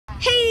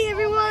Hey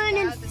everyone,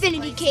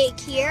 Infinity Cake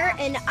here,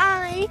 and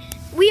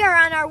we are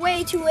on our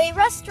way to a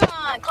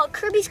restaurant called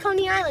Kirby's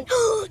Coney Island.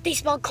 They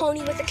spell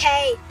Coney with a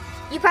K.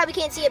 You probably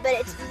can't see it, but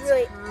it's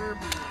really...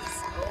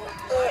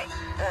 I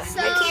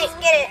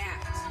can't get it.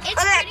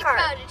 It's pretty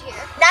crowded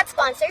here. Not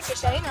sponsored, just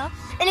so you know.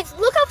 And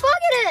look how fog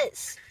it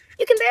is.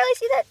 You can barely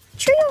see that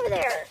tree over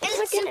there. And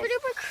it's super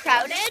duper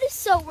crowded,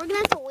 so we're gonna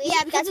have to wait.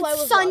 Yeah, because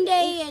it's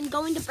Sunday and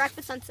going to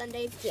breakfast on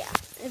Sunday. Yeah.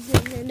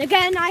 And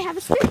again, I have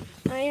a syringe.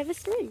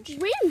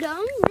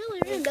 Random,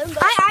 really random.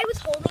 But I was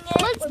holding it.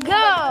 Let's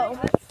go.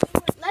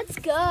 Let's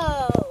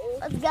go.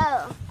 Let's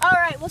go. All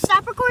right, we'll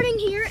stop recording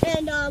here,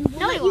 and we'll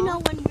No, let we you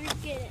know won't. when we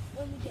get it.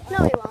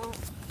 No, we won't.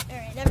 All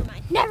right, never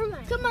mind. Never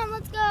mind. Come on,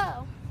 let's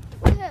go.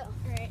 Woohoo.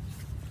 All right.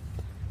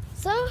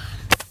 So,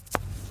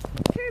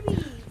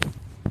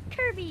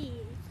 Kirby.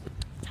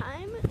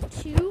 time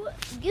to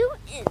go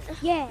in.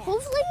 Yeah.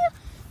 Hopefully,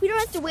 we don't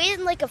have to wait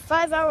in like a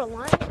 5-hour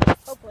line.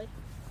 Hopefully.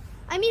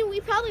 I mean, we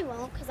probably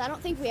won't, because I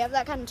don't think we have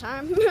that kind of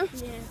time. Yeah.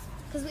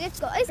 Because we have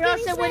to go ice Or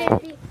else skating it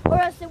wouldn't be. Or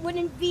else it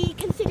wouldn't be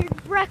considered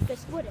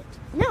breakfast, would it?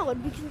 No, it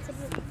would be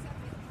considered.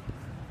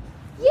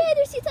 Yeah,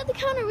 there's seats at the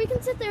counter. We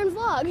can sit there and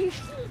vlog.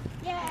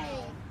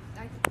 Yay.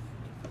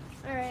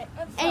 All right.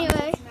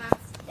 Anyway,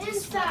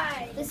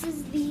 Inside. this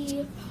is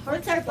the...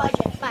 What's our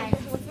budget? Bye.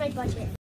 What's my budget?